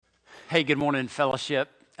Hey, good morning, Fellowship.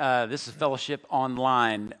 This is Fellowship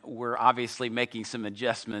Online. We're obviously making some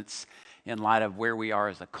adjustments in light of where we are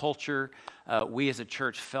as a culture. We as a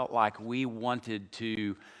church felt like we wanted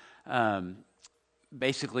to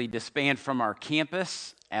basically disband from our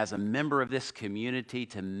campus as a member of this community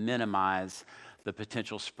to minimize the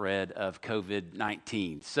potential spread of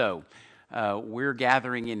COVID-19. So we're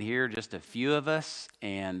gathering in here, just a few of us,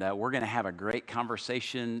 and we're going to have a great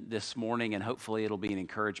conversation this morning, and hopefully it'll be an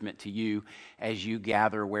encouragement to you as you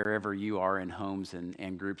gather wherever you are in homes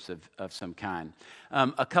and groups of some kind.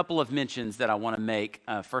 A couple of mentions that I want to make.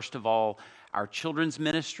 First of all, our children's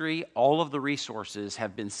ministry, all of the resources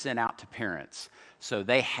have been sent out to parents. So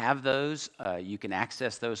they have those. You can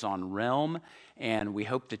access those on Realm, and we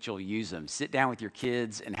hope that you'll use them. Sit down with your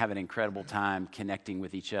kids and have an incredible time connecting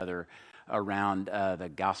with each other around the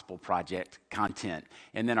Gospel Project content.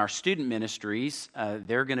 And then our student ministries,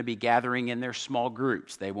 they're going to be gathering in their small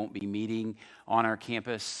groups. They won't be meeting on our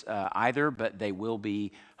campus either, but they will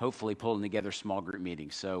be hopefully pulling together small group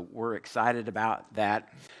meetings. So we're excited about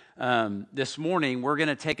that. This morning, we're going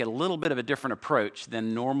to take a little bit of a different approach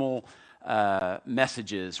than normal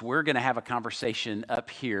messages. We're going to have a conversation up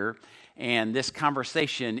here, and this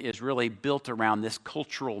conversation is really built around this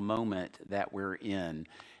cultural moment that we're in.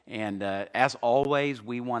 And as always,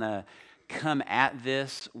 we want to come at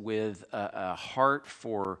this with a heart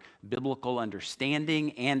for biblical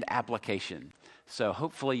understanding and application. So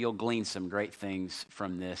hopefully you'll glean some great things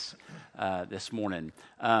from this this morning.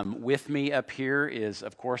 With me up here is,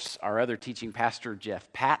 of course, our other teaching pastor,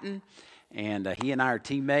 Jeff Patton. And he and I are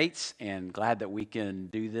teammates, and glad that we can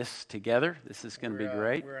do this together. This is going to be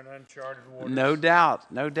great. We're in uncharted waters. No doubt,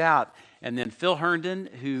 no doubt. And then Phil Herndon,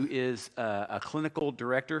 who is a clinical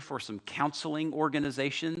director for some counseling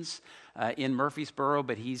organizations in Murfreesboro,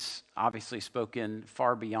 but he's obviously spoken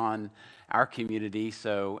far beyond our community.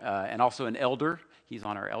 So, and also an elder. He's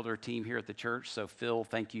on our elder team here at the church. So, Phil,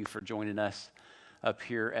 thank you for joining us up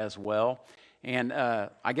here as well. And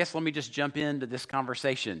I guess let me just jump into this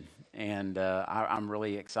conversation. And I'm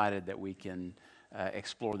really excited that we can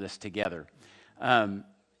explore this together.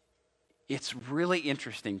 It's really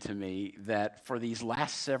interesting to me that for these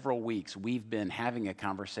last several weeks, we've been having a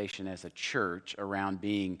conversation as a church around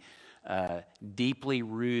being deeply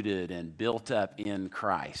rooted and built up in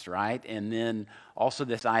Christ, right? And then also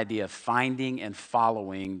this idea of finding and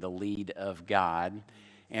following the lead of God.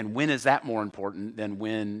 And when is that more important than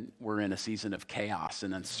when we're in a season of chaos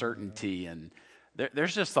and uncertainty? And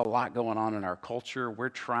there's just a lot going on in our culture. We're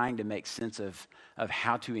trying to make sense of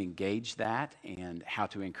how to engage that and how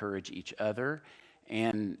to encourage each other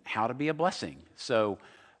and how to be a blessing. So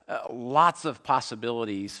lots of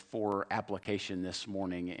possibilities for application this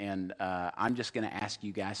morning. And I'm just going to ask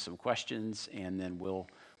you guys some questions, and then we'll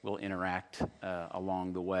interact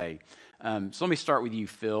along the way. So let me start with you,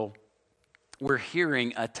 Phil. We're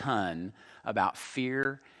hearing a ton about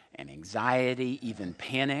fear and anxiety, even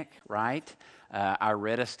panic, right? I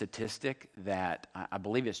read a statistic that I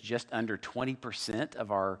believe it's just under 20%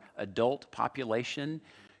 of our adult population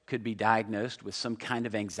could be diagnosed with some kind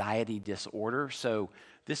of anxiety disorder. So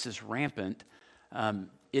this is rampant.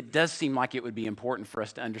 It does seem like it would be important for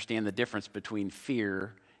us to understand the difference between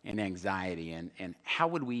fear and anxiety, and how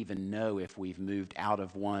would we even know if we've moved out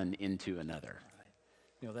of one into another?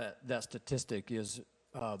 You know, that statistic is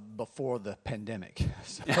before the pandemic.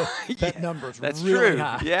 So that number's that's really true.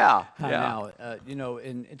 high. Yeah. Now,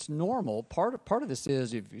 and it's normal. Part of this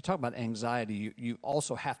is, if you talk about anxiety, you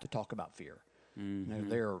also have to talk about fear. Mm-hmm. You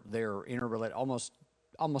know, they're interrelated, almost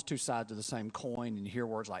two sides of the same coin. And you hear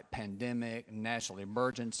words like pandemic, national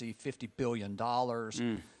emergency, $50 billion,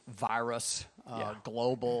 virus,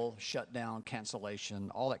 global shutdown,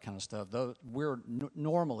 cancellation, all that kind of stuff. Though we're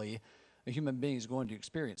normally, a human being is going to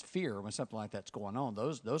experience fear when something like that's going on.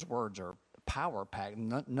 Those words are power-packed.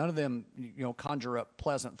 None of them, conjure up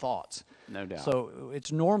pleasant thoughts. No doubt. So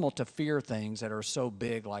it's normal to fear things that are so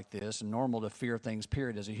big like this, and normal to fear things,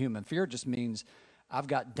 period, as a human. Fear just means I've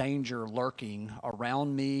got danger lurking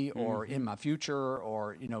around me or in my future,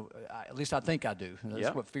 or, at least I think I do.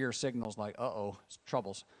 That's what fear signals, like,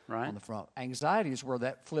 troubles on the front. Anxiety is where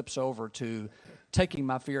that flips over to taking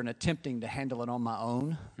my fear and attempting to handle it on my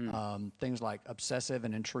own. Things like obsessive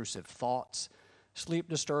and intrusive thoughts, sleep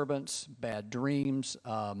disturbance, bad dreams,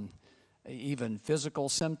 even physical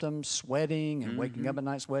symptoms, sweating and waking up at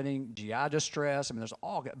night sweating, GI distress. I mean, there's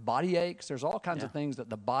all body aches. There's all kinds of things that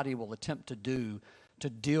the body will attempt to do to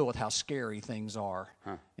deal with how scary things are.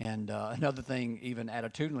 And another thing, even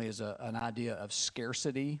attitudinally, is an idea of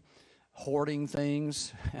scarcity, hoarding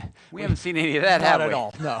things. We haven't seen any of that, have we? Not at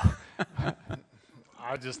all, no.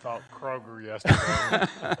 I just thought Kroger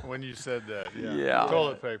yesterday when you said that. Yeah. Yeah.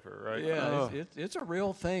 Toilet paper, right? Yeah, it's a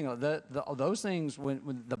real thing. Those things,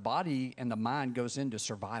 when the body and the mind goes into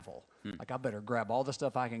survival, like I better grab all the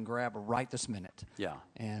stuff I can grab right this minute. Yeah.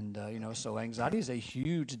 And, so anxiety is a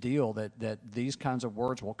huge deal that these kinds of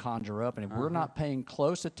words will conjure up. And if we're not paying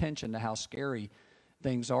close attention to how scary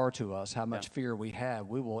things are to us, how much fear we have,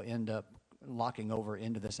 we will end up locking over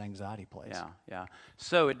into this anxiety place. Yeah, yeah.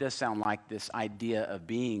 So it does sound like this idea of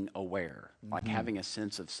being aware, like having a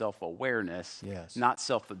sense of self-awareness, Yes. not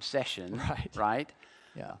self-obsession, right?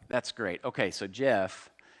 Yeah. That's great. Okay, so Jeff,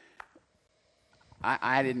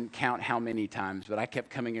 I didn't count how many times, but I kept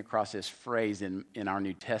coming across this phrase in our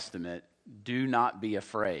New Testament, do not be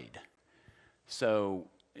afraid. So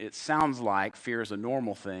it sounds like fear is a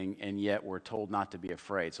normal thing, and yet we're told not to be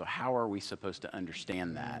afraid. So how are we supposed to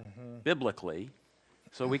understand that biblically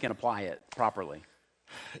so we can apply it properly?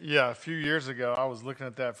 Yeah, a few years ago, I was looking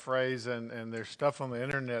at that phrase, and there's stuff on the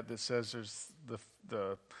internet that says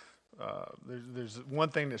there's one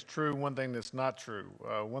thing that's true, one thing that's not true.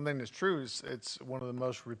 One thing that's true is it's one of the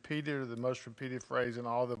most repeated phrase in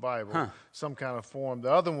all the Bible, some kind of form.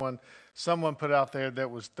 The other one, someone put out there there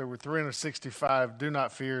were 365 do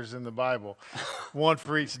not fears in the Bible, one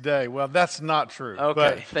for each day. Well, that's not true. Okay,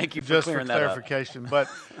 but thank you for just clearing for that up. clarification. But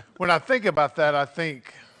when I think about that, I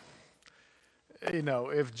think,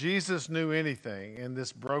 if Jesus knew anything in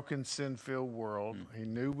this broken, sin-filled world, he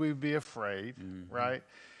knew we'd be afraid, right?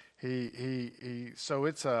 So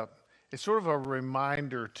it's sort of a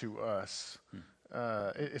reminder to us.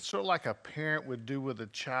 It's sort of like a parent would do with a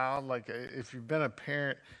child. Like if you've been a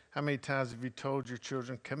parent, how many times have you told your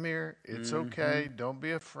children, come here, it's okay, don't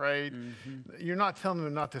be afraid. You're not telling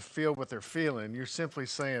them not to feel what they're feeling. You're simply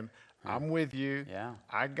saying, I'm with you. Yeah.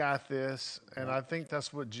 I got this. And I think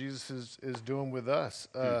that's what Jesus is doing with us.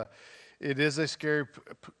 It is a scary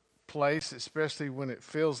place, especially when it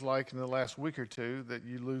feels like in the last week or two that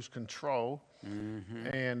you lose control.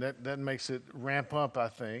 And that makes it ramp up, I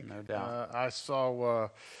think. No doubt. I saw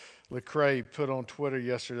Lecrae put on Twitter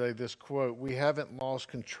yesterday this quote, "We haven't lost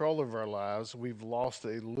control of our lives. We've lost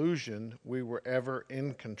the illusion we were ever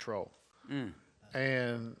in control."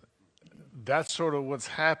 And that's sort of what's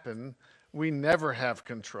happened. We never have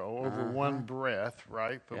control over one breath,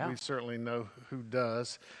 right? But we certainly know who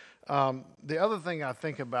does. The other thing I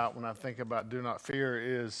think about when I think about do not fear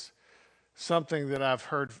is something that I've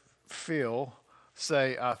heard Phil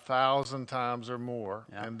say 1,000 times or more,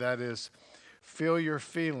 and that is feel your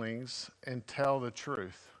feelings and tell the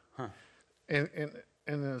truth. In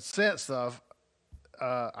the sense of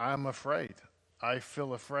I'm afraid. I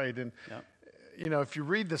feel afraid. And if you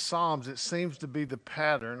read the Psalms, it seems to be the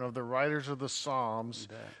pattern of the writers of the Psalms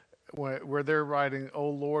where they're writing, "Oh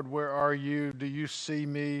Lord, where are you? Do you see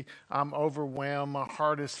me? I'm overwhelmed. My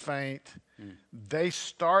heart is faint." They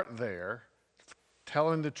start there,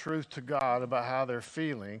 telling the truth to God about how they're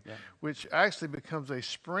feeling, which actually becomes a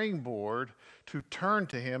springboard to turn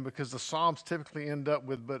to Him, because the Psalms typically end up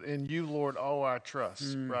with, "But in you, Lord, oh, I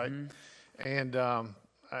trust," right? And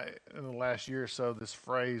in the last year or so, this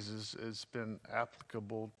phrase has been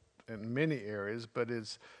applicable in many areas, but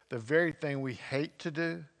it's the very thing we hate to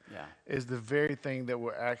do is the very thing that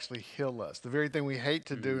will actually heal us. The very thing we hate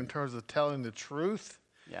to do in terms of telling the truth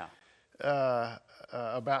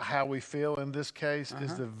about how we feel in this case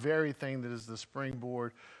is the very thing that is the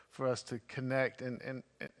springboard for us to connect in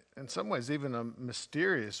some ways, even a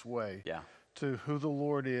mysterious way to who the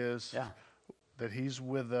Lord is, that He's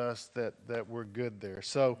with us, that we're good there.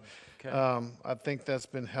 So I think that's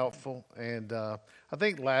been helpful. And I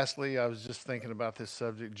think lastly, I was just thinking about this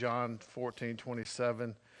subject, John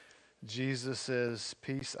 14:27. Jesus says,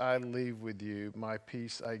 "Peace I leave with you, my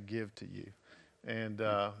peace I give to you." And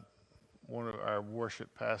one of our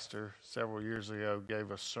worship pastor several years ago gave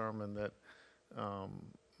a sermon that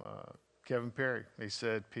Kevin Perry, he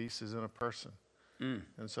said, peace is in a person.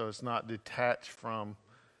 And so it's not detached from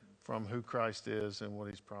who Christ is and what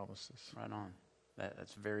He's promised us. Right on.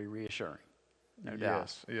 That's very reassuring. No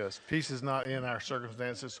doubt. Yes. Peace is not in our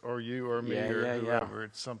circumstances or you or me or whoever.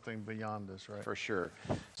 It's something beyond us, right? For sure.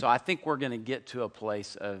 So I think we're going to get to a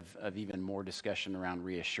place of even more discussion around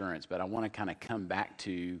reassurance, but I want to kind of come back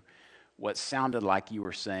to what sounded like you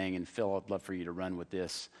were saying, and Phil, I'd love for you to run with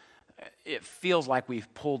this. It feels like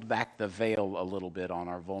we've pulled back the veil a little bit on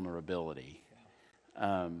our vulnerability.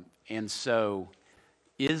 And so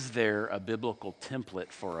is there a biblical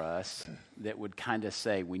template for us that would kind of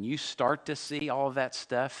say, when you start to see all of that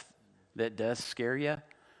stuff that does scare you,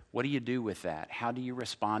 what do you do with that? How do you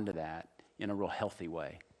respond to that in a real healthy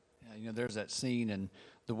way? There's that scene in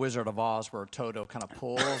the Wizard of Oz where Toto kind of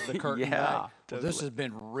pulls the curtain Yeah, back. Well, this totally. has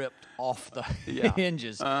been ripped off the Yeah.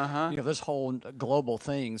 hinges. This whole global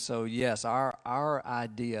thing. So yes, our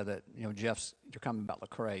idea that Jeff's you're coming about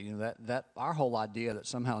Lecrae. That our whole idea that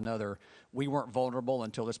somehow or another we weren't vulnerable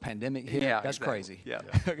until this pandemic hit. Yeah, that's exactly. crazy. Yeah.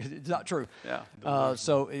 It's not true. Yeah.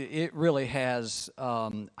 So it really has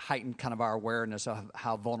heightened kind of our awareness of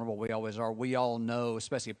how vulnerable we always are. We all know,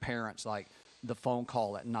 especially parents, like the phone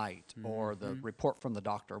call at night or the report from the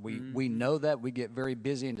doctor. We know that. We get very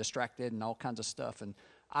busy and distracted and all kinds of stuff. And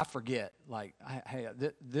I forget, like, hey,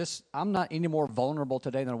 I'm not any more vulnerable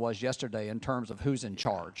today than I was yesterday in terms of who's in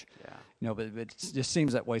charge. Yeah. But it just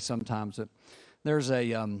seems that way sometimes. There's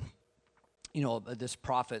a this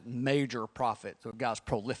prophet, major prophet, the guy's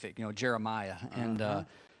prolific, Jeremiah. And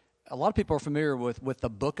a lot of people are familiar with the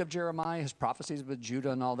book of Jeremiah, his prophecies with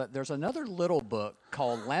Judah and all that. There's another little book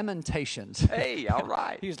called Lamentations. Hey, all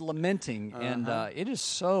right. He's lamenting, and it is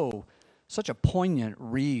such a poignant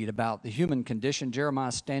read about the human condition.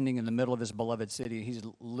 Jeremiah standing in the middle of his beloved city. He's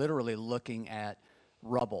literally looking at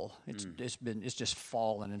rubble. It's just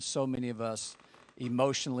fallen, and so many of us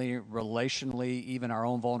emotionally, relationally, even our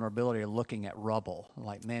own vulnerability are looking at rubble.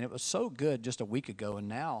 Like, man, it was so good just a week ago, and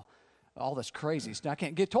now all this crazy stuff. I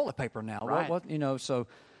can't get toilet paper now. Right. So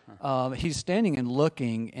he's standing and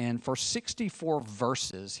looking, and for 64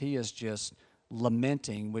 verses, he is just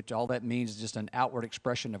lamenting, which all that means is just an outward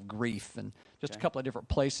expression of grief. And just a couple of different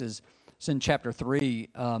places. It's in chapter 3.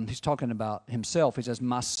 He's talking about himself. He says,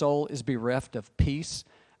 "My soul is bereft of peace.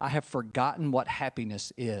 I have forgotten what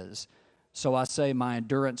happiness is. So I say, my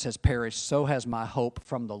endurance has perished. So has my hope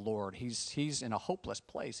from the Lord." He's in a hopeless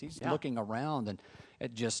place. He's looking around and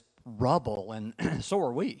at just rubble, and so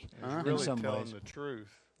are we in Really some telling ways. the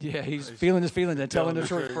truth. Yeah, he's feeling his feelings and telling the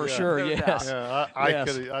truth for yeah. sure. No Yes. doubt. Yeah,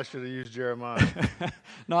 I should have used Jeremiah.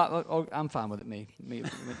 No, I'm fine with it. Me.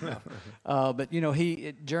 No. But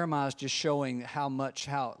Jeremiah is just showing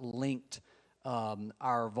how linked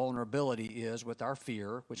our vulnerability is with our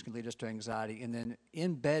fear, which can lead us to anxiety, and then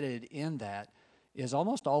embedded in that is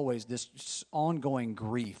almost always this ongoing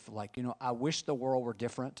grief. Like, I wish the world were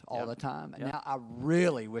different all the time, and now I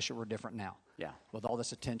really wish it were different now. Yeah. With all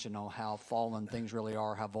this attention on how fallen things really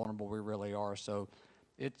are, how vulnerable we really are. So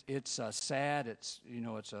it's sad. It's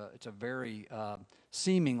a very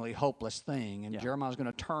seemingly hopeless thing. And Jeremiah's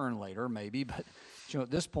going to turn later, maybe, but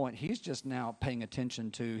at this point he's just now paying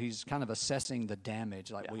attention to. He's kind of assessing the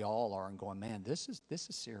damage, like we all are, and going, man, this is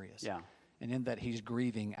serious. Yeah. And in that he's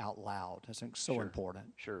grieving out loud. That's so important.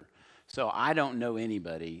 Sure. So I don't know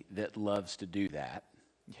anybody that loves to do that.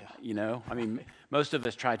 Yeah. I mean, most of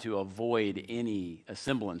us try to avoid any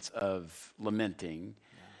semblance of lamenting,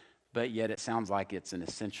 but yet it sounds like it's an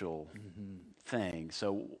essential thing.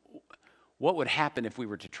 So what would happen if we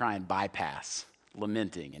were to try and bypass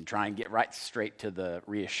lamenting and try and get right straight to the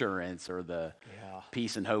reassurance or the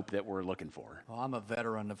peace and hope that we're looking for? Well, I'm a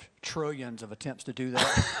veteran of trillions of attempts to do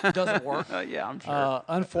that. It doesn't work. Yeah, I'm sure.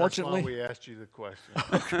 Unfortunately. That's why we asked you the question.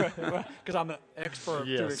 Because I'm an expert.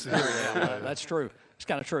 Yes. That's true. It's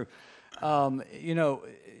kind of true. The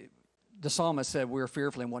psalmist said we're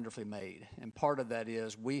fearfully and wonderfully made. And part of that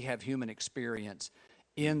is we have human experience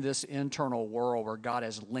in this internal world where God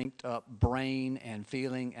has linked up brain and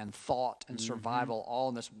feeling and thought and survival all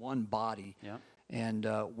in this one body. Yeah. And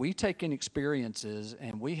we take in experiences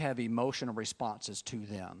and we have emotional responses to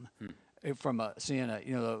them. From Sheila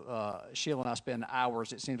and I spend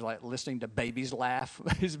hours, it seems like, listening to babies laugh.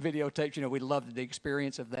 His videotapes, we love the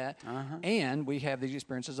experience of that. And we have these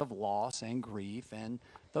experiences of loss and grief and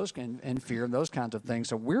and fear and those kinds of things.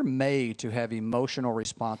 So we're made to have emotional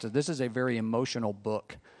responses. This is a very emotional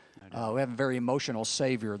book. We have a very emotional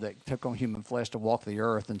Savior that took on human flesh to walk the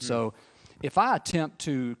earth. And so if I attempt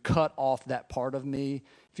to cut off that part of me,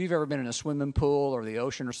 if you've ever been in a swimming pool or the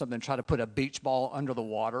ocean or something, try to put a beach ball under the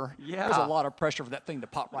water, there's a lot of pressure for that thing to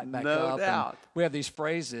pop right back up. No doubt. And we have these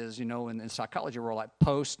phrases, in psychology, we're like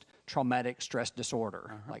post-traumatic stress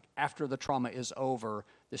disorder. Like after the trauma is over,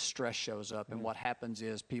 this stress shows up. And what happens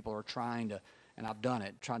is people are trying to, and I've done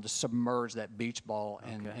it, trying to submerge that beach ball.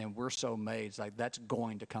 And we're so made, it's like that's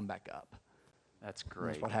going to come back up. That's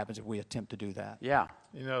great. That's what happens if we attempt to do that. Yeah.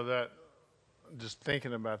 That just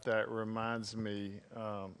thinking about that reminds me,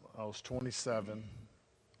 I was 27.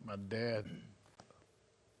 My dad,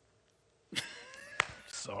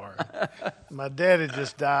 my dad had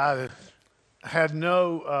just died. Had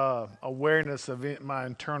no awareness of my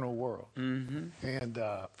internal world. And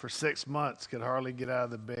for 6 months could hardly get out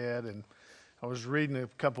of the bed. And I was reading a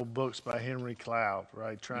couple books by Henry Cloud,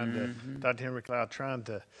 right? Dr. Henry Cloud trying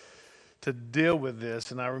to deal with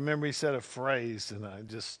this. And I remember he said a phrase, and I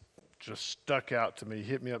just just stuck out to me,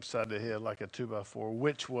 hit me upside the head like a 2x4,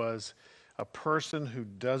 which was a person who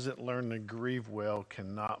doesn't learn to grieve well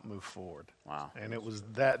cannot move forward. Wow. And it was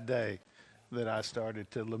that day that I started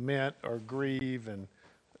to lament or grieve and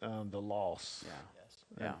the loss.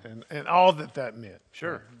 Yeah. And all that meant.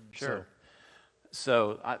 Sure.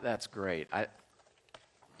 So, That's great.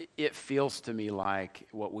 It feels to me like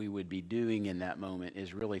what we would be doing in that moment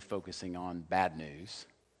is really focusing on bad news.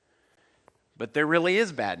 But there really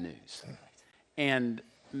is bad news. And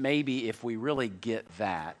maybe if we really get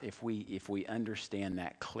that, if we understand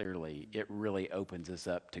that clearly, it really opens us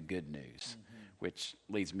up to good news, which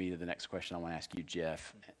leads me to the next question I want to ask you,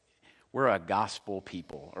 Jeff. We're a gospel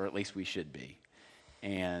people, or at least we should be.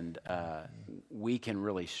 And we can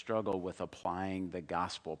really struggle with applying the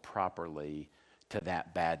gospel properly to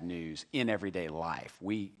that bad news in everyday life.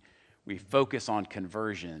 We focus on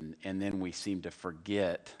conversion, and then we seem to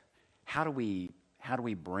forget how do we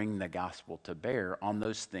bring the gospel to bear on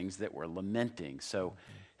those things that we're lamenting. So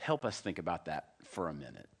help us think about that for a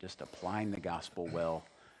minute, just applying the gospel well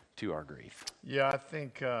to our grief. yeah, I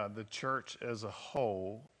think the church as a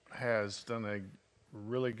whole has done a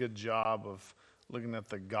really good job of looking at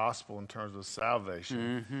the gospel in terms of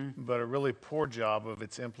salvation, but a really poor job of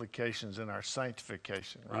its implications in our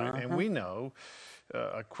sanctification, right? And we know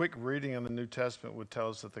a quick reading of the New Testament would tell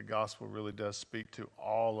us that the gospel really does speak to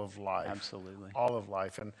all of life. Absolutely. All of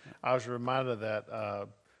life. And I was reminded of that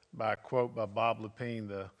by a quote by Bob Lepine,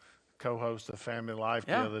 the co-host of Family Life,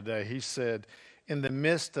 the other day. He said, in the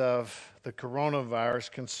midst of the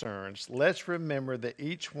coronavirus concerns, let's remember that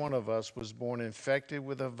each one of us was born infected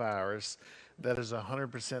with a virus that is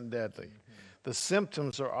 100% deadly. The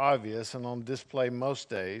symptoms are obvious and on display most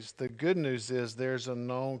days. The good news is there's a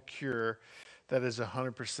known cure that is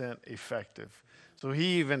 100% effective. So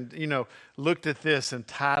he even, looked at this and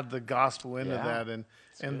tied the gospel into that.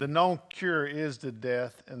 And the known cure is the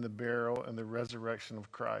death and the burial and the resurrection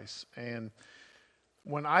of Christ. And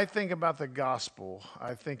when I think about the gospel,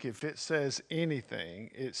 I think if it says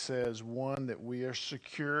anything, it says, one, that we are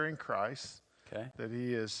secure in Christ. Okay. That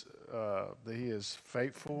he is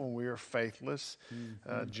faithful and we are faithless.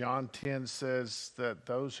 John 10 says that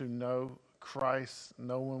those who know Christ,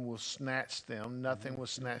 no one will snatch them. Nothing will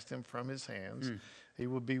snatch them from his hands. He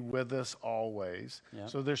will be with us always. Yep.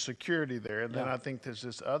 So there's security there. And then I think there's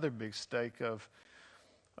this other big stake of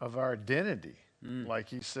our identity. Like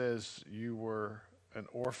he says, you were an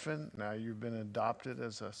orphan. Now you've been adopted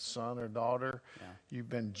as a son or daughter. Yeah. You've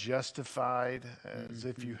been justified as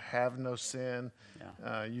if you have no sin.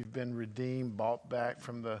 Yeah. You've been redeemed, bought back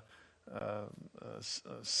from the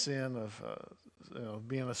sin of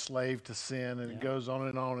being a slave to sin, and it goes on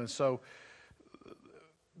and on. And so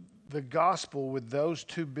the gospel with those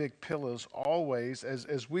two big pillars always,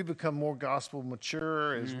 as we become more gospel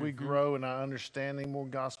mature, as we grow in our understanding, more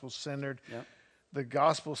gospel centered, the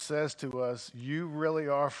gospel says to us, you really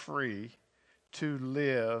are free to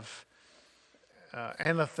live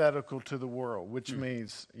antithetical to the world, which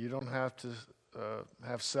means you don't have to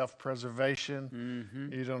have self-preservation.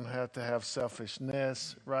 You don't have to have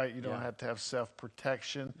selfishness, right? You don't have to have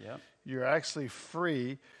self-protection. You're actually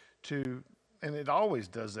free to, and it always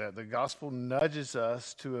does that. The gospel nudges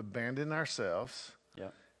us to abandon ourselves.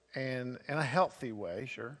 And in a healthy way,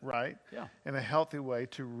 right? In a healthy way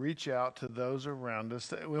to reach out to those around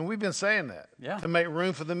us. When we've been saying that, to make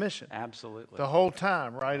room for the mission. Absolutely. The whole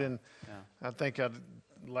time, right? And I think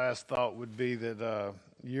last thought would be that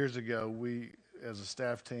years ago, we, as a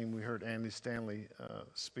staff team, we heard Andy Stanley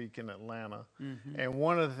speak in Atlanta. And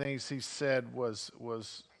one of the things he said was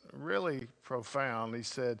really profound. He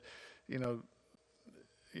said,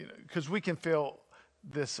 because we can feel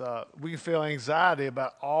anxiety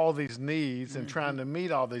about all these needs and trying to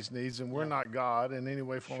meet all these needs, and we're not God in any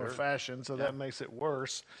way, form, or fashion, so that makes it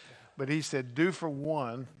worse. But he said, do for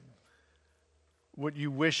one what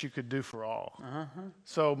you wish you could do for all.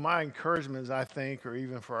 So my encouragement, I think, or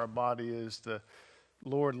even for our body, is the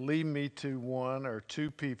Lord, lead me to one or two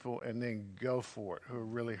people and then go for it who are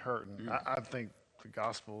really hurting. I think the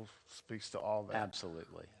gospel speaks to all that.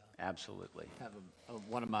 Absolutely. Absolutely. I have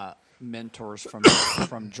one of my mentors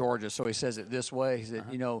from Georgia. So he says it this way. He said,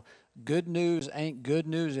 good news ain't good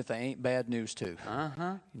news if they ain't bad news too.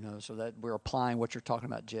 So that we're applying what you're talking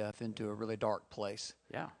about, Jeff, into a really dark place.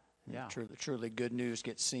 Yeah. Truly good news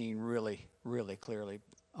gets seen really, really clearly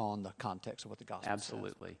on the context of what the gospel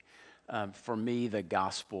Absolutely. For me, the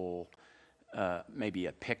gospel may be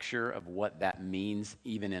a picture of what that means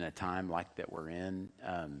even in a time like that we're in.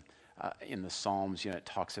 In the Psalms, it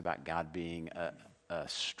talks about God being a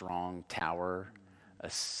strong tower, a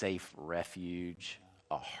safe refuge,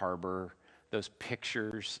 a harbor those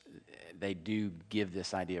pictures, they do give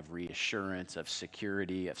this idea of reassurance, of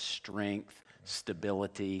security, of strength,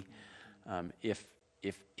 stability.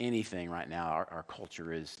 If anything right now, our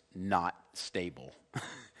culture is not stable.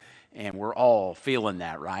 And we're all feeling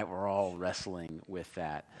that, right? We're all wrestling with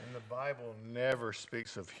that. And the Bible never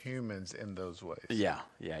speaks of humans in those ways. Yeah.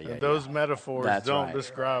 And those metaphors That's don't right.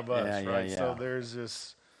 describe us, right? Yeah. So there's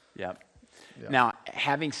this. Yep. Yeah. Now,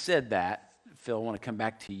 having said that, Phil, I want to come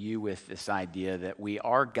back to you with this idea that we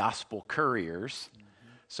are gospel couriers.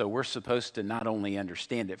 So we're supposed to not only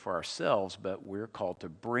understand it for ourselves, but we're called to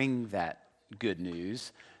bring that good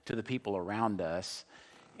news to the people around us.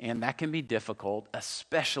 And that can be difficult,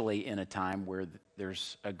 especially in a time where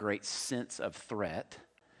there's a great sense of threat.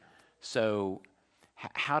 So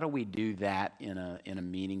how do we do that in a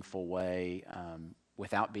meaningful way,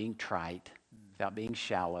 without being trite, without being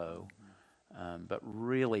shallow, but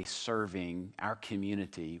really serving our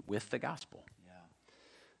community with the gospel?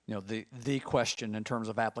 You know, the question in terms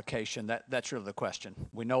of application, that's really the question.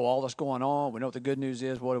 We know all that's going on. We know what the good news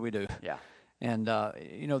is. What do we do? Yeah. And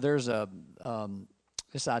you know, there's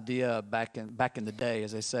this idea back in the day,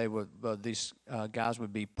 as they say, these guys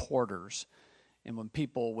would be porters. And when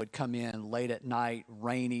people would come in late at night,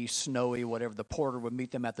 rainy, snowy, whatever, the porter would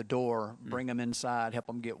meet them at the door, bring them inside, help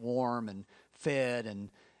them get warm and fed and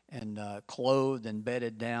clothed and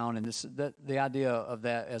bedded down. And the idea of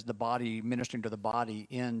that as the body ministering to the body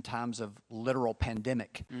in times of literal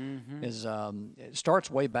pandemic is it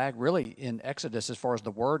starts way back really in Exodus as far as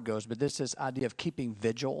the word goes, but this idea of keeping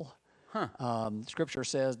vigil. Scripture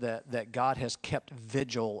says that God has kept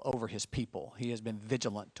vigil over his people. He has been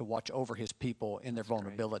vigilant to watch over his people in their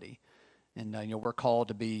vulnerability. And you know, we're called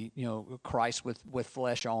to be, you know, Christ with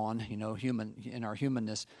flesh on, you know, human in our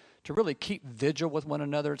humanness, to really keep vigil with one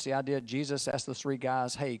another. It's the idea Jesus asked the three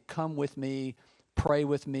guys, hey, come with me, pray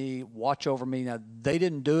with me, watch over me. Now, they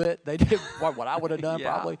didn't do it. They did what I would have done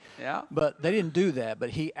probably. Yeah. But they didn't do that.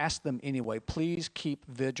 But he asked them anyway, please keep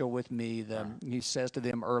vigil with me. He says to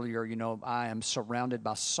them earlier, you know, I am surrounded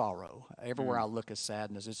by sorrow. Everywhere I look is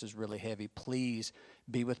sadness. This is really heavy. Please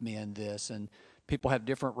be with me in this. And people have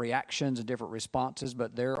different reactions and different responses,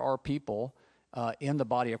 but there are people in the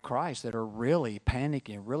body of Christ that are really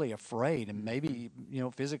panicking, really afraid, and maybe, you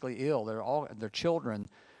know, physically ill. They're children.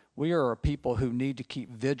 We are a people who need to keep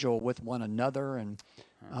vigil with one another, and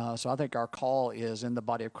so I think our call is in the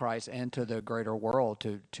body of Christ and to the greater world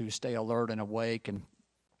to stay alert and awake. And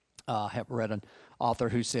have read an author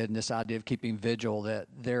who said in this idea of keeping vigil that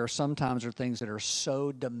there sometimes are things that are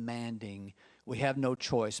so demanding we have no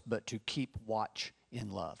choice but to keep watch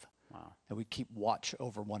in love. Wow. And we keep watch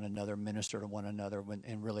over one another, minister to one another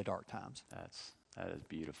in really dark times. That is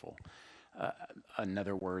beautiful.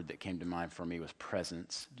 Another word that came to mind for me was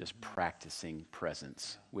presence, just practicing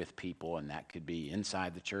presence with people, and that could be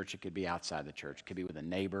inside the church, it could be outside the church, it could be with a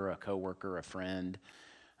neighbor, a coworker, a friend,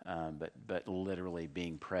 but literally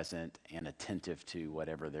being present and attentive to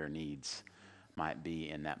whatever their needs might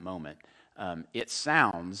be in that moment. It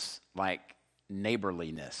sounds like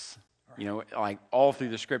neighborliness. You know, like all through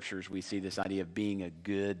the scriptures, we see this idea of being a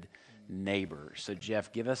good neighbor. So,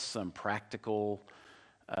 Jeff, give us some practical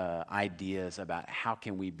ideas about how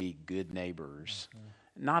can we be good neighbors,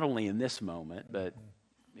 not only in this moment, but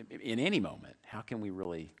in any moment. How can we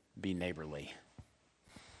really be neighborly?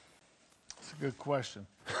 It's a good question.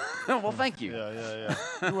 Well, thank you. Yeah.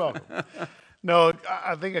 You're welcome. No,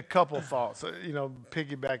 I think a couple thoughts. You know,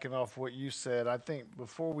 piggybacking off what you said, I think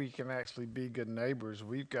before we can actually be good neighbors,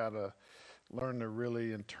 we've got to learn to really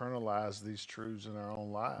internalize these truths in our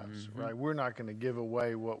own lives, right? We're not going to give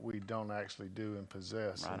away what we don't actually do and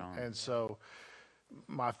possess. Right on. And so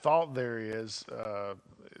my thought there is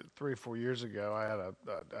 3 or 4 years ago, I had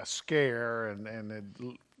a scare,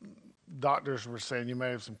 and doctors were saying you may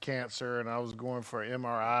have some cancer, and I was going for an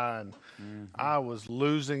MRI, and I was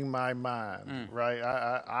losing my mind, right?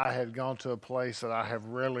 I had gone to a place that I have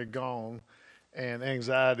rarely gone, and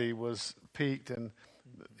anxiety was peaked. And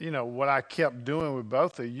you know, what I kept doing with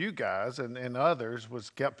both of you guys and others was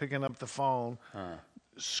kept picking up the phone,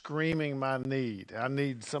 screaming my need. I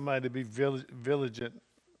need somebody to be vigilant.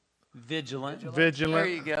 There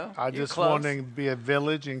you go. I You're just close. wanting to be a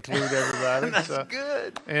village, include everybody. That's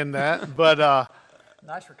good. In that. But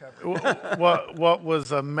Nice recovery. what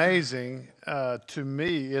was amazing to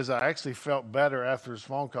me is I actually felt better after his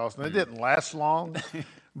phone calls. And it didn't last long,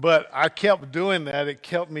 but I kept doing that. It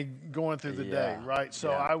kept me going through the day, right? So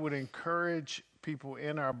I would encourage people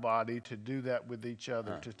in our body to do that with each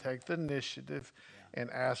other, to take the initiative and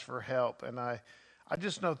ask for help. And I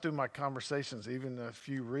just know through my conversations, even a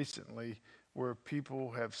few recently, where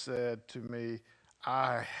people have said to me,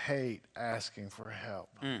 I hate asking for help.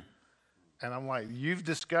 And I'm like, you've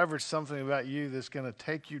discovered something about you that's going to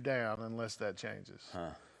take you down unless that changes.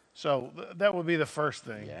 So that would be the first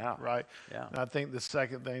thing, Yeah. right? Yeah. And I think the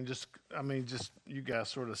second thing, just you guys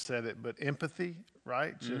sort of said it, but empathy,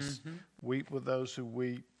 right? Just weep with those who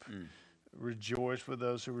weep, rejoice with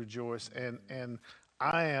those who rejoice. And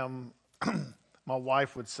I am, my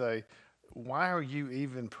wife would say, why are you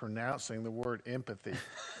even pronouncing the word empathy?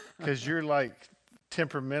 Because you're like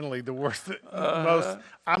temperamentally the worst, most.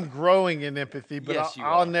 I'm growing in empathy, but Yes, you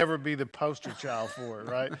I'll are. never be the poster child for it,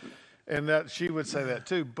 right? And that she would say that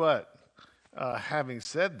too. But having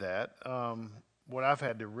said that, what I've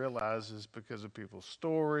had to realize is because of people's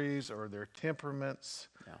stories or their temperaments,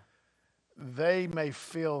 Yeah. they may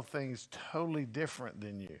feel things totally different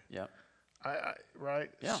than you. Yeah. Right?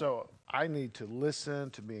 Yeah. So I need to listen,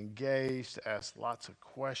 to be engaged, to ask lots of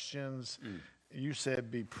questions. You said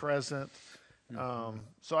be present.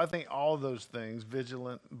 So I think all those things,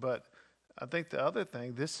 vigilant. But I think the other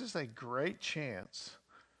thing, this is a great chance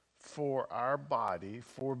for our body,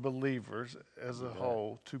 for believers as a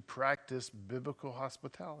whole, to practice biblical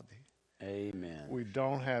hospitality. Amen. We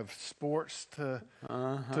don't have sports to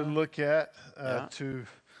look at, Yeah.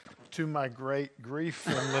 to my great grief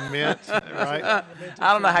and lament, right?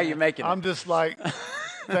 I don't know how you're making it. I'm just like,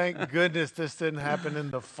 thank goodness this didn't happen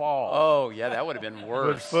in the fall. Oh, yeah, that would have been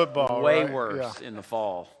worse. football, Way right? worse Yeah. in the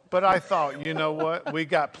fall. But I thought, you know what? We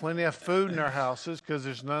got plenty of food in our houses because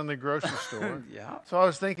there's none in the grocery store. Yeah. So I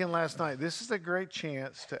was thinking last night, this is a great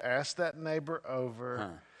chance to ask that neighbor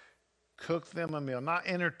over, cook them a meal, not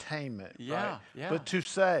entertainment, Yeah, right? yeah. But to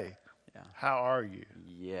say, Yeah. how are you?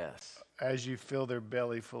 Yes. As you fill their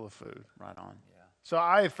belly full of food. Right on. So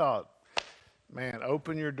I thought, man,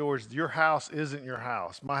 open your doors. Your house isn't your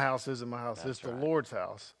house. My house isn't my house. That's It's right. the Lord's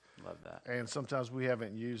house. Love that. And sometimes we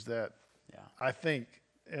haven't used that, Yeah. I think,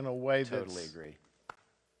 in a way Totally agree.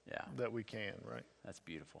 Yeah. that we can, right? That's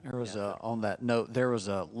beautiful. There was Yeah. on that note, there was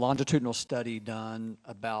a longitudinal study done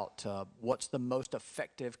about what's the most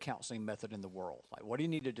effective counseling method in the world. Like, what do you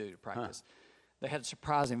need to do to practice? They had a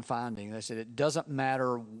surprising finding. They said it doesn't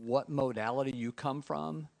matter what modality you come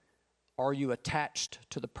from. Are you attached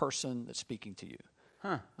to the person that's speaking to you?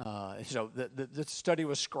 So the study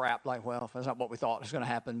was scrapped. Like, well, that's not what we thought was going to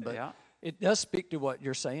happen. But Yeah. it does speak to what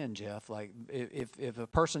you're saying, Jeff. Like, if a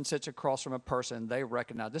person sits across from a person, they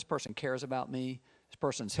recognize this person cares about me. This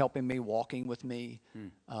person's helping me, walking with me,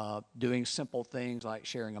 doing simple things like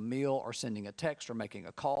sharing a meal or sending a text or making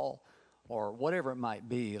a call or whatever it might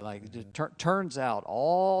be. Like, it turns out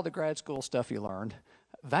all the grad school stuff you learned,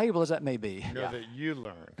 valuable as that may be, That you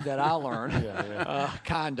learn. that I learned,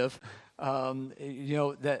 kind of.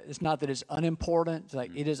 That it's not that it's unimportant. It's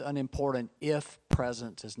like it is unimportant if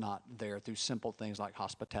presence is not there through simple things like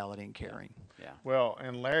hospitality and caring. Yeah. Well,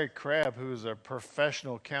 and Larry Crabb, who's a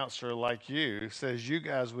professional counselor like you, says you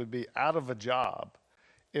guys would be out of a job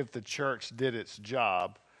if the church did its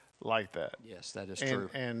job like that. Yes, that is And true.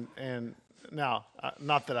 and now,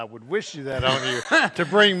 not that I would wish you that on you to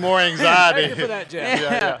bring more anxiety. Thank you for that, Jeff.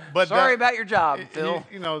 Yeah. But Sorry that- about your job, Phil.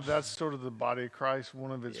 You know, that's sort of the body of Christ,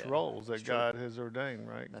 one of its roles that God has ordained,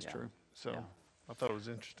 right? That's true. So I thought it was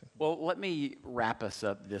interesting. Well, let me wrap us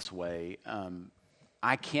up this way.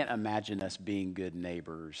 I can't imagine us being good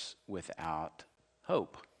neighbors without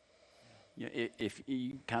hope. You know, if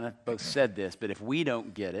you kind of both said this, but if we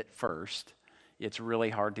don't get it first, it's really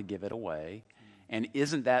hard to give it away. And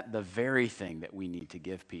isn't that the very thing that we need to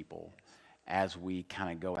give people as we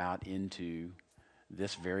kind of go out into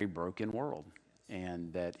this very broken world,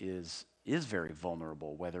 and that is very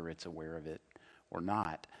vulnerable, whether it's aware of it or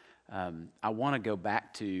not? I want to go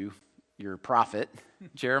back to your prophet,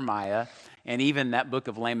 Jeremiah, and even that book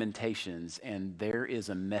of Lamentations, and there is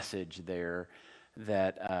a message there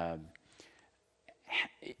that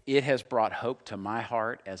it has brought hope to my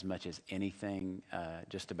heart as much as anything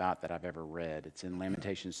just about that I've ever read. It's in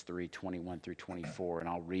Lamentations 3:21 through 24, and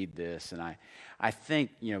I'll read this. And I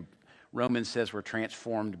think, Romans says we're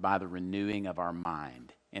transformed by the renewing of our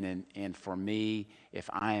mind. And for me, if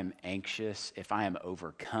I am anxious, if I am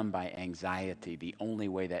overcome by anxiety, the only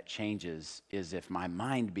way that changes is if my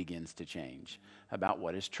mind begins to change about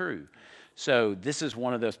what is true. So this is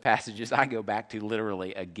one of those passages I go back to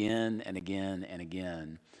literally again and again and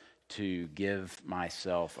again to give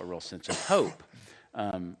myself a real sense of hope.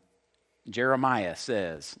 Jeremiah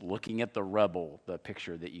says, looking at the rubble, the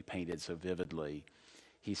picture that you painted so vividly,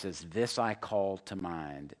 he says, "This I call to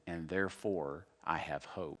mind, and therefore I have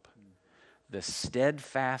hope. The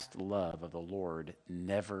steadfast love of the Lord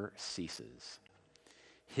never ceases.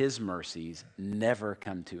 His mercies never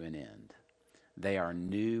come to an end. They are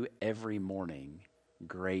new every morning.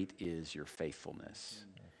 great is your faithfulness.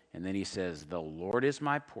 And then he says, the Lord is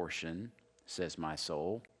my portion, says my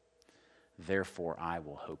soul, therefore I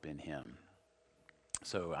will hope in him.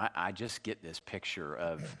 So I just get this picture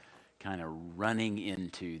of kind of running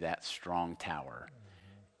into that strong tower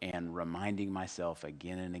and reminding myself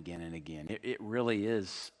again and again and again. It really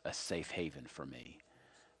is a safe haven for me,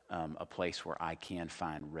 a place where I can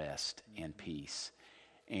find rest and peace.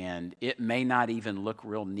 And it may not even look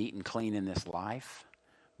real neat and clean in this life,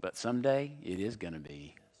 but someday it is going to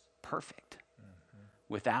be perfect.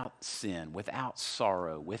 Without sin, without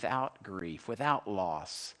sorrow, without grief, without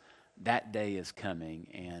loss. That day is coming,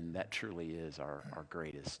 and that truly is our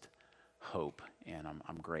greatest hope, and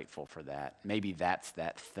I'm grateful for that. Maybe that's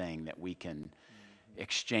that thing that we can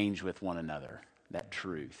exchange with one another, that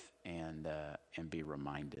truth, and be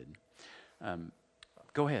reminded.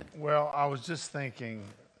 Go ahead. Well, I was just thinking,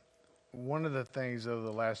 one of the things over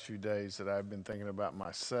the last few days that I've been thinking about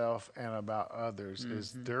myself and about others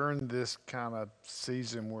is during this kind of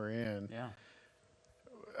season we're in, Yeah.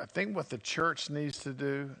 I think what the church needs to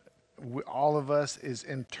do, all of us, is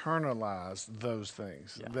internalize those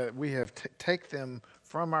things. Yeah. That we have take them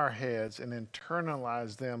from our heads and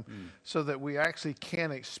internalize them so that we actually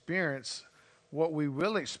can experience what we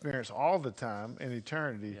will experience all the time in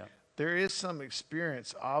eternity. Yeah. There is some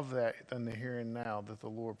experience of that in the here and now that the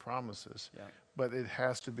Lord promises. Yeah. But it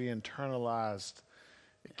has to be internalized.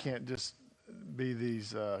 It can't just be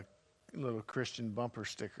these little Christian bumper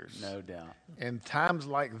stickers. No doubt. And times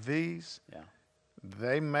like these, Yeah.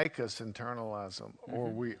 they make us internalize them, or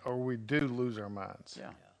we do lose our minds.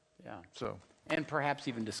 Yeah. Yeah. So And perhaps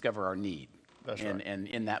even discover our need. That's and, right. And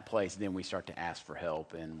in that place, then we start to ask for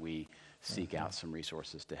help, and we seek out some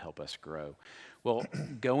resources to help us grow. Well,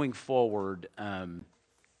 going forward,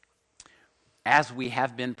 as we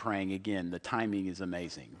have been praying, again, the timing is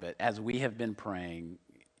amazing, but as we have been praying,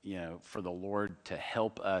 for the Lord to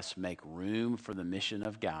help us make room for the mission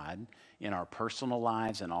of God in our personal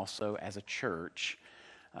lives and also as a church,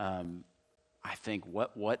 I think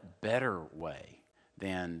what better way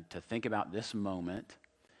than to think about this moment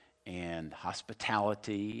and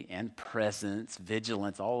hospitality and presence,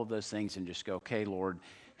 vigilance, all of those things, and just go, okay, Lord,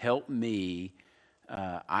 help me.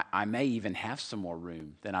 I may even have some more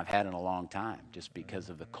room than I've had in a long time just because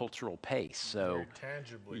of the cultural pace. So, very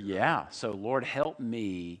tangibly. yeah. So, Lord, help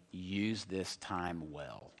me use this time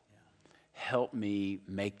well. Help me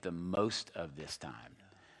make the most of this time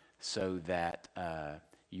so that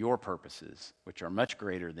your purposes, which are much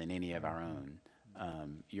greater than any of our own,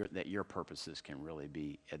 that your purposes can really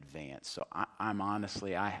be advanced. So I'm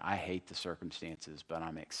honestly, I hate the circumstances, but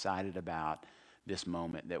I'm excited about this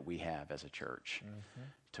moment that we have as a church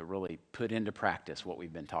to really put into practice what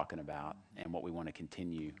we've been talking about and what we want to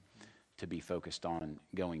continue to be focused on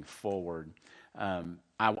going forward.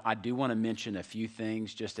 I do want to mention a few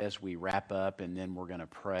things just as we wrap up, and then we're going to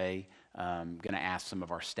pray. I'm going to ask some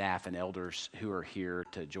of our staff and elders who are here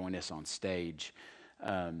to join us on stage,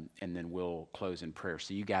 and then we'll close in prayer.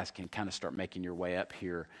 So you guys can kind of start making your way up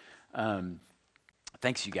here.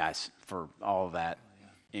 Thanks, you guys, for all of that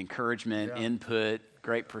encouragement, input,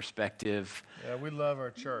 great perspective. Yeah, we love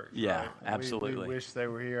our church. Yeah, right? absolutely. We wish they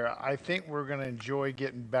were here. I think we're going to enjoy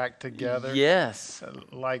getting back together. Yes.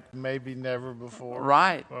 Like maybe never before.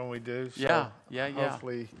 Right. When we do. So Yeah.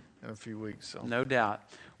 hopefully in a few weeks. So. No doubt.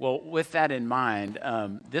 Well, with that in mind,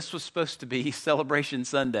 this was supposed to be Celebration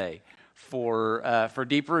Sunday for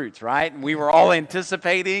Deep Roots, right? And we were all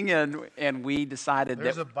anticipating, and we decided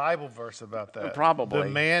There's that a Bible verse about that. Probably. The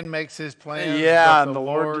man makes his plans. yeah, but and the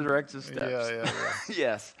Lord directs his steps.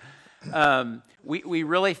 Yeah. Yes. We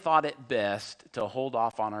really thought it best to hold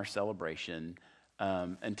off on our celebration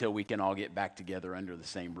until we can all get back together under the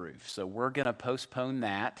same roof. So we're going to postpone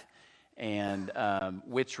that, and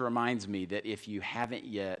which reminds me that if you haven't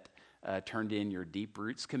yet turned in your Deep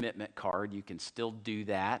Roots commitment card, you can still do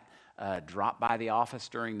that. Drop by the office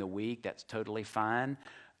during the week. That's totally fine.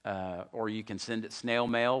 Or you can send it snail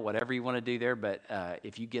mail, whatever you want to do there. But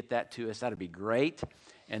if you get that to us, that'd be great.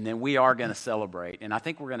 And then we are going to celebrate. And I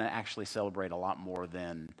think we're going to actually celebrate a lot more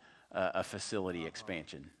than a facility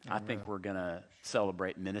expansion. I think we're going to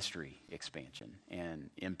celebrate ministry expansion and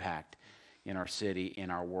impact in our city, in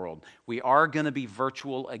our world. We are going to be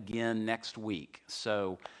virtual again next week.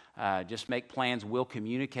 So just make plans. We'll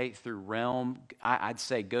communicate through Realm. I'd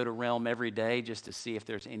say go to Realm every day just to see if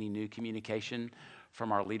there's any new communication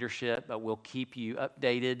from our leadership, but we'll keep you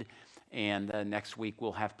updated, and next week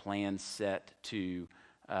we'll have plans set to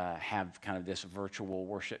have kind of this virtual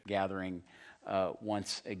worship gathering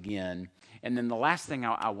once again. And then the last thing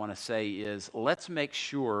I want to say is let's make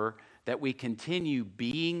sure that we continue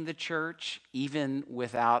being the church even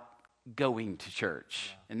without going to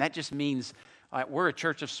church. And that just means we're a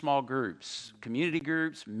church of small groups, community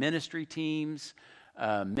groups, ministry teams,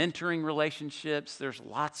 mentoring relationships. There's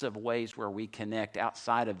lots of ways where we connect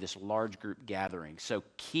outside of this large group gathering. So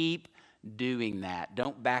keep doing that.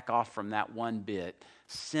 Don't back off from that one bit.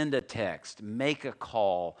 Send a text, make a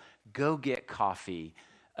call, go get coffee.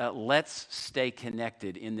 Let's stay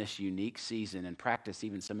connected in this unique season and practice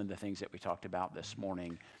even some of the things that we talked about this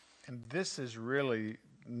morning. And this is really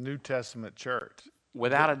New Testament church.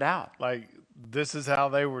 Without a doubt. Like, this is how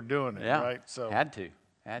they were doing it, Yeah. right? So Had to.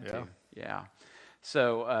 Yeah.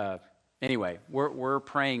 So anyway, we're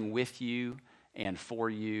praying with you and for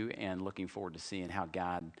you and looking forward to seeing how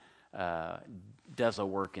God does a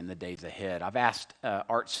work in the days ahead. I've asked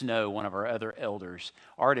Art Snow, one of our other elders,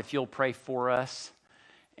 Art, if you'll pray for us.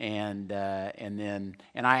 And I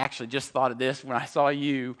actually just thought of this when I saw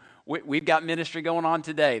you. We've got ministry going on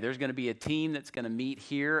today. There's going to be a team that's going to meet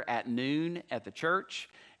here at noon at the church,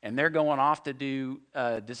 and they're going off to do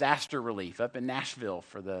disaster relief up in Nashville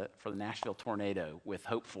for the Nashville tornado with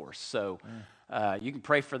Hope Force. So you can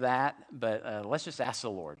pray for that, but let's just ask the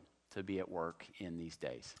Lord to be at work in these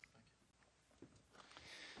days.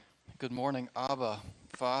 Good morning, Abba,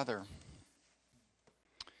 Father.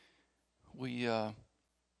 We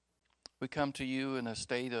come to you in a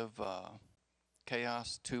state of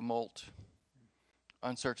chaos, tumult,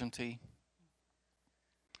 uncertainty.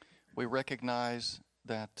 We recognize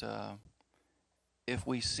that if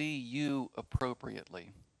we see you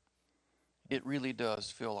appropriately, it really does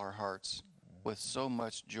fill our hearts with so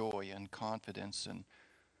much joy and confidence and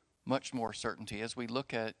much more certainty as we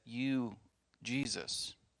look at you,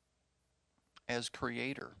 Jesus, as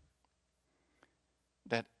creator,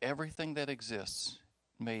 that everything that exists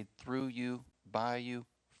made through you, by you,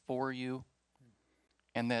 for you,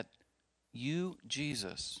 and that you,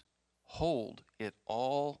 Jesus, hold it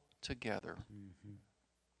all together. Mm-hmm.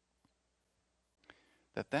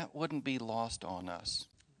 That wouldn't be lost on us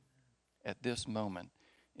at this moment,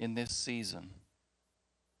 in this season.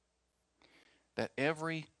 That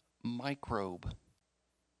every microbe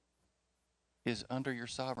is under your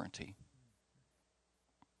sovereignty.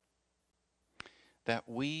 That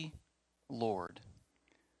we, Lord,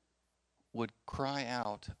 would cry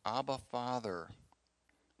out, Abba, Father,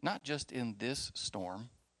 not just in this storm,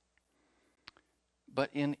 but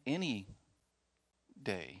in any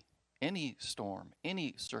day, any storm,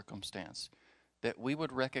 any circumstance, that we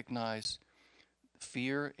would recognize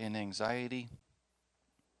fear and anxiety,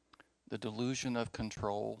 the delusion of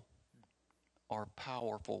control, are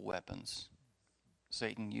powerful weapons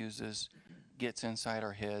Satan uses, gets inside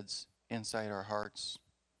our heads, inside our hearts,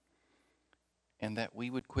 and that we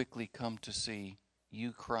would quickly come to see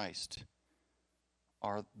you, Christ,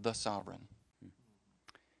 are the sovereign,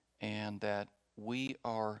 and that we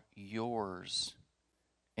are yours,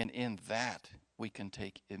 and in that we can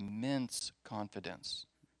take immense confidence.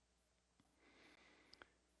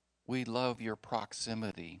 We love your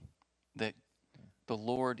proximity, that the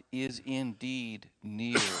Lord is indeed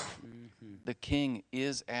near. The King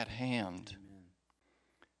is at hand. Amen.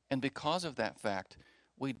 And because of that fact,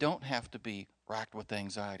 we don't have to be racked with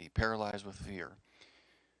anxiety, paralyzed with fear.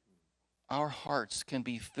 Our hearts can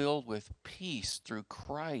be filled with peace through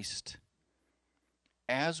Christ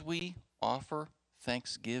as we offer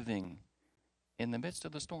thanksgiving in the midst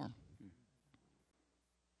of the storm.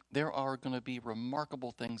 There are going to be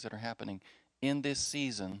remarkable things that are happening in this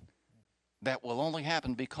season that will only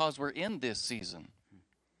happen because we're in this season.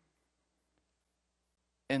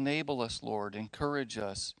 Enable us, Lord, encourage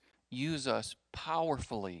us, use us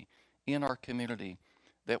powerfully in our community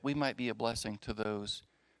that we might be a blessing to those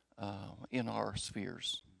in our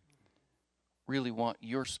spheres. Really want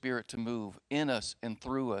your Spirit to move in us and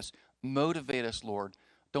through us. Motivate us, Lord.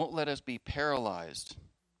 Don't let us be paralyzed,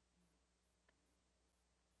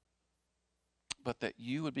 but that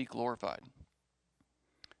you would be glorified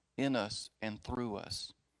in us and through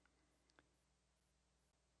us.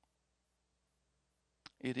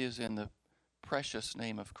 It is in the precious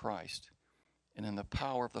name of Christ and in the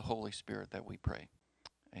power of the Holy Spirit that we pray.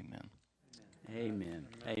 Amen. Amen.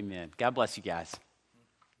 Amen. God bless you guys.